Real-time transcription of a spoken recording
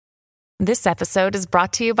This episode is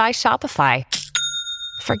brought to you by Shopify.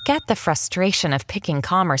 Forget the frustration of picking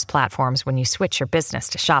commerce platforms when you switch your business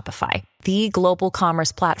to Shopify, the global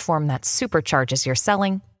commerce platform that supercharges your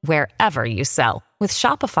selling wherever you sell. With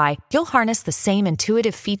Shopify, you'll harness the same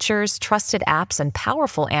intuitive features, trusted apps, and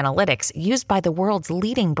powerful analytics used by the world's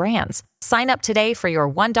leading brands. Sign up today for your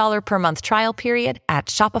 $1 per month trial period at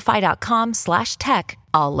shopify.com/tech,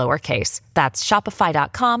 all lowercase. That's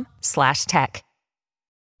shopify.com/tech.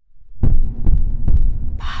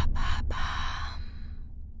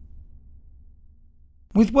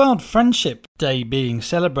 With World Friendship Day being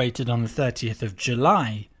celebrated on the 30th of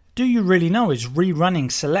July, Do You Really Know is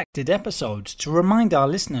rerunning selected episodes to remind our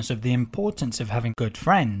listeners of the importance of having good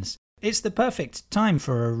friends. It's the perfect time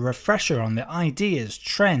for a refresher on the ideas,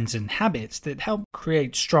 trends and habits that help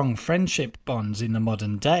create strong friendship bonds in the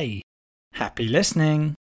modern day. Happy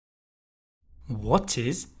listening! What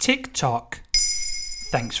is TikTok?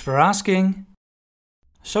 Thanks for asking!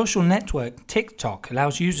 Social network TikTok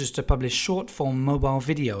allows users to publish short-form mobile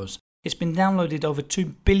videos. It's been downloaded over 2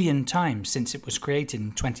 billion times since it was created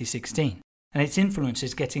in 2016, and its influence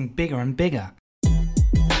is getting bigger and bigger.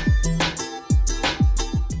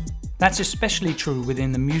 That's especially true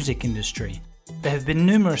within the music industry. There have been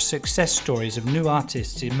numerous success stories of new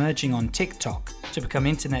artists emerging on TikTok to become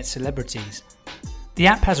internet celebrities. The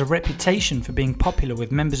app has a reputation for being popular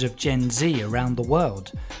with members of Gen Z around the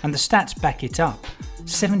world, and the stats back it up.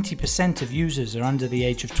 70% of users are under the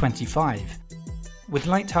age of 25. With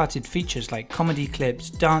light-hearted features like comedy clips,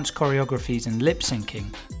 dance choreographies and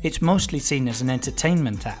lip-syncing, it's mostly seen as an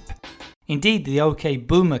entertainment app. Indeed, the OK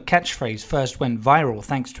Boomer catchphrase first went viral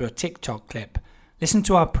thanks to a TikTok clip. Listen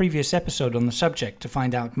to our previous episode on the subject to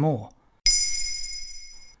find out more.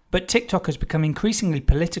 But TikTok has become increasingly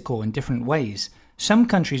political in different ways. Some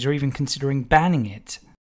countries are even considering banning it.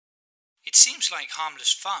 It seems like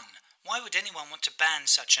harmless fun. Why would anyone want to ban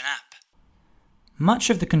such an app? Much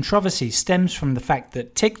of the controversy stems from the fact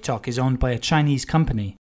that TikTok is owned by a Chinese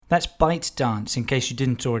company. That's ByteDance, in case you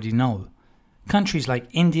didn't already know. Countries like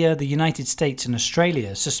India, the United States and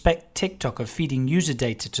Australia suspect TikTok of feeding user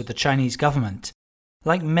data to the Chinese government.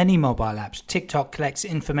 Like many mobile apps, TikTok collects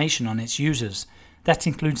information on its users. That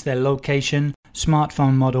includes their location,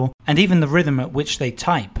 smartphone model, and even the rhythm at which they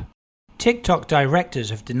type. TikTok directors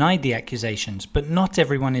have denied the accusations, but not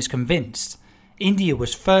everyone is convinced. India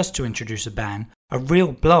was first to introduce a ban, a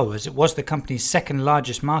real blow as it was the company's second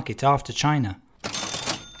largest market after China.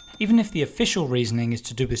 Even if the official reasoning is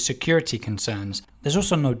to do with security concerns, there's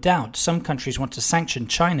also no doubt some countries want to sanction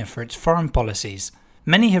China for its foreign policies.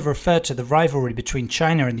 Many have referred to the rivalry between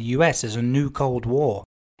China and the US as a new Cold War.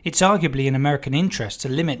 It's arguably in American interest to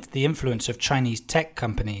limit the influence of Chinese tech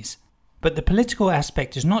companies. But the political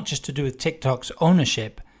aspect is not just to do with TikTok's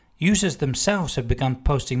ownership. Users themselves have begun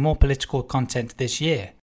posting more political content this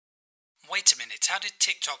year. Wait a minute, how did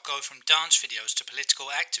TikTok go from dance videos to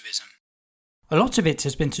political activism? A lot of it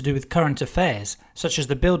has been to do with current affairs, such as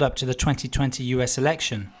the build-up to the 2020 US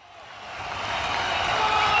election.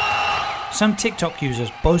 Some TikTok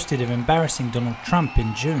users boasted of embarrassing Donald Trump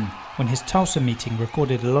in June, when his Tulsa meeting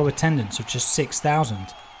recorded a low attendance of just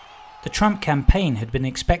 6,000. The Trump campaign had been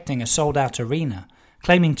expecting a sold-out arena,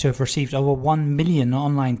 claiming to have received over 1 million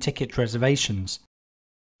online ticket reservations.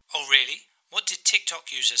 Oh really? What did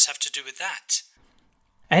TikTok users have to do with that?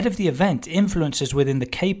 Ahead of the event, influencers within the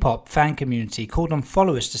K-pop fan community called on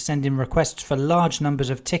followers to send in requests for large numbers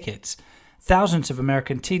of tickets. Thousands of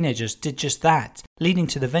American teenagers did just that, leading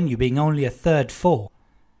to the venue being only a third full.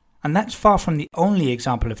 And that's far from the only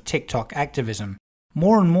example of TikTok activism.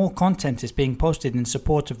 More and more content is being posted in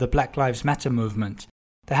support of the Black Lives Matter movement.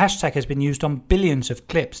 The hashtag has been used on billions of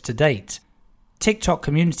clips to date. TikTok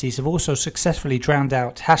communities have also successfully drowned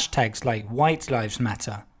out hashtags like White Lives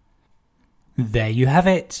Matter. There you have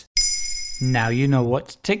it. Now you know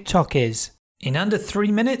what TikTok is. In under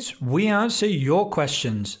 3 minutes, we answer your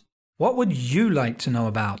questions. What would you like to know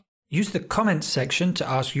about? Use the comments section to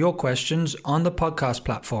ask your questions on the podcast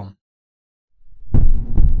platform.